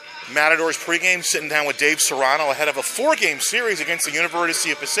Matadors pregame, sitting down with Dave Serrano ahead of a 4-game series against the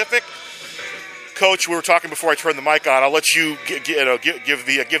University of Pacific. Coach, we were talking before I turned the mic on. I'll let you give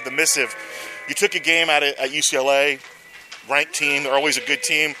the missive. You took a game at UCLA, ranked team. They're always a good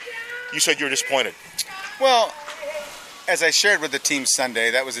team. You said you were disappointed. Well, as I shared with the team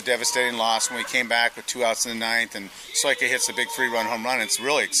Sunday, that was a devastating loss when we came back with 2 outs in the ninth, and Soika hits a big 3-run home run. It's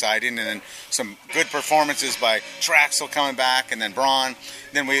really exciting, and then some good performances by Traxel coming back, and then Braun.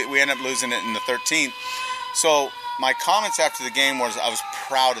 Then we end up losing it in the 13th. So my comments after the game was I was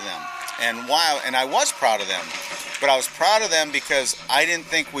proud of them, and I was proud of them. But I was proud of them because I didn't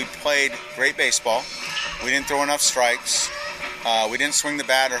think we played great baseball. We didn't throw enough strikes. We didn't swing the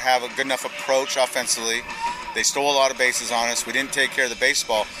bat or have a good enough approach offensively. They stole a lot of bases on us. We didn't take care of the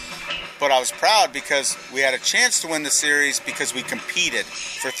baseball. But I was proud because we had a chance to win the series because we competed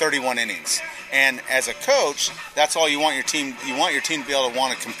for 31 innings. And as a coach, that's all you want your team. You want your team to be able to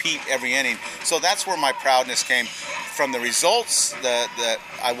want to compete every inning. So that's where my proudness came from. The results that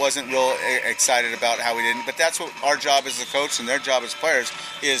I wasn't real excited about how we didn't. But that's what our job as a coach and their job as players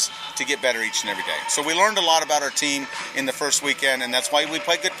is, to get better each and every day. So we learned a lot about our team in the first weekend, and that's why we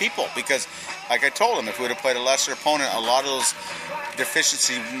play good people. Because, like I told them, if we would have played a lesser opponent, a lot of those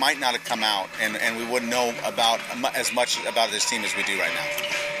deficiencies might not have come out, and we wouldn't know about as much about this team as we do right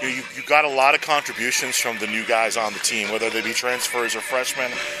now. You got a lot of contributions from the new guys on the team, whether they be transfers or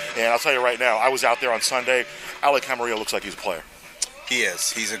freshmen. And I'll tell you right now, I was out there on Sunday. Alec Camarillo looks like he's a player. He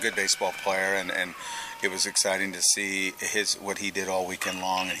is. He's a good baseball player, and it was exciting to see what he did all weekend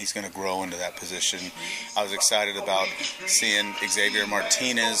long, and he's going to grow into that position. I was excited about seeing Xavier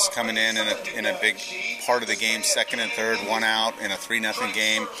Martinez coming in a big part of the game, second and third, 1 out in a 3-0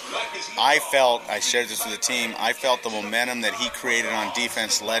 game. I shared this with the team, I felt the momentum that he created on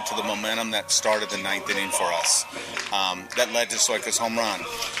defense led to the momentum that started the 9th inning for us. That led to Soika's home run.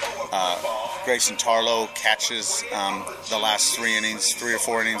 Grayson Tarlow catches the last 3 or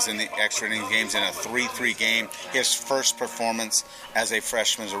 4 innings in the extra inning games in a 3-3 game. His first performance as a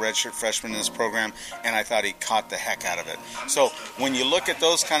freshman, as a redshirt freshman in this program, and I thought he caught the heck out of it. So when you look at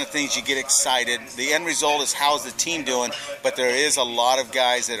those kind of things, you get excited. The end result is how's the team doing, but there is a lot of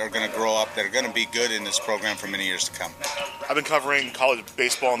guys that are going to grow up that are going to be good in this program for many years to come. I've been covering college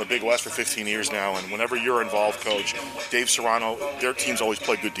baseball in the Big West for 15 years now, and whenever you're involved, Coach, Dave Serrano, their teams always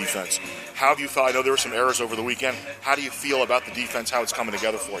play good defense. How have you felt? I know there were some errors over the weekend. How do you feel about the defense, how it's coming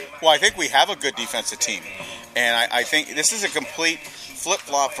together for you? Well, I think we have a good defensive team, and I think this is a complete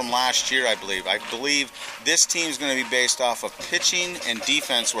flip-flop from last year, I believe. I believe this team is going to be based off of pitching and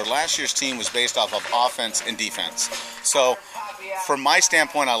defense, where last year's team was based off of offense and defense. So from my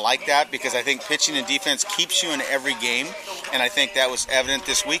standpoint, I like that because I think pitching and defense keeps you in every game, and I think that was evident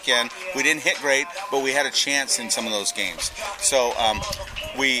this weekend. We didn't hit great, but we had a chance in some of those games. So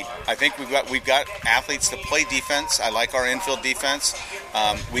I think we've got athletes that play defense. I like our infield defense.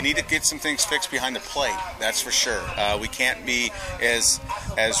 We need to get some things fixed behind the plate. That's for sure. We can't be as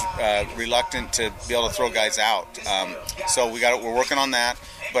reluctant to be able to throw guys out. So we're working on that.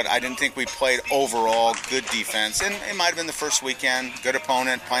 But I didn't think we played overall good defense. And it might have been the first weekend, good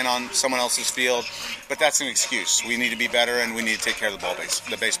opponent, playing on someone else's field. But that's an excuse. We need to be better, and we need to take care of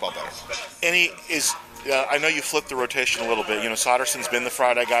the baseball better. I know you flipped the rotation a little bit. You know, Soderson's been the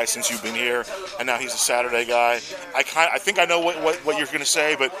Friday guy since you've been here, and now he's a Saturday guy. I think I know what you're going to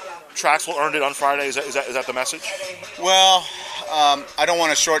say, but Traxel earned it on Friday. Is that the message? Well, I don't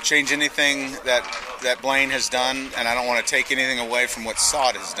want to shortchange anything that Blaine has done, and I don't want to take anything away from what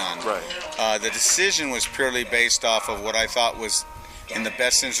Sod has done. Right. The decision was purely based off of what I thought was in the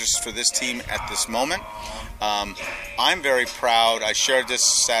best interest for this team at this moment. I'm very proud. I shared this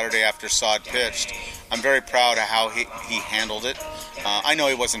Saturday after Sod pitched. I'm very proud of how he handled it. I know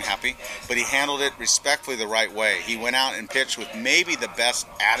he wasn't happy, but he handled it respectfully the right way. He went out and pitched with maybe the best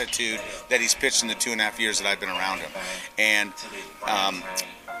attitude that he's pitched in the 2.5 years that I've been around him. And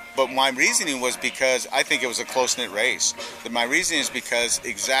but my reasoning was because I think it was a close-knit race. My reasoning is because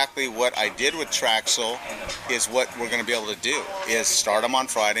exactly what I did with Traxel is what we're going to be able to do, is start them on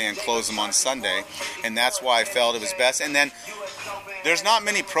Friday and close them on Sunday. And that's why I felt it was best. And then there's not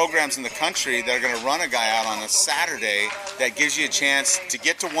many programs in the country that are going to run a guy out on a Saturday that gives you a chance to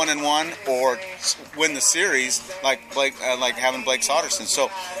get to 1-1 or win the series like having Blake Soderson. So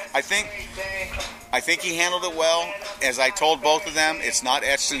I think he handled it well. As I told both of them, it's not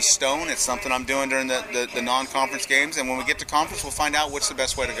etched in stone. It's something I'm doing during the non-conference games. And when we get to conference, we'll find out what's the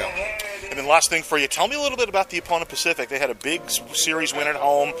best way to go. And then last thing for you, tell me a little bit about the opponent Pacific. They had a big series win at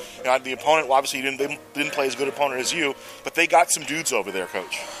home. The opponent, obviously, didn't play as good opponent as you, but they got some dudes over there,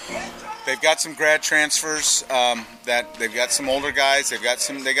 Coach. They've got some grad transfers. That they've got some older guys. They got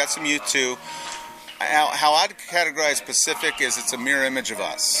some youth too. How I'd categorize Pacific is it's a mirror image of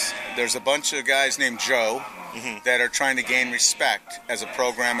us. There's a bunch of guys named Joe that are trying to gain respect as a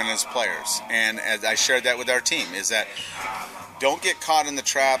program and as players. And as I shared that with our team, is that don't get caught in the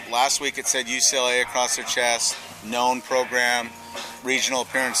trap. Last week it said UCLA across their chest, known program, regional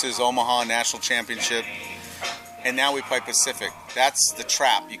appearances, Omaha national championship. And now we play Pacific. That's the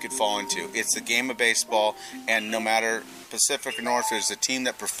trap you could fall into. It's a game of baseball, and no matter Pacific or North, there's a team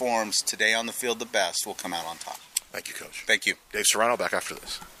that performs today on the field the best will come out on top. Thank you, Coach. Thank you. Dave Serrano back after this.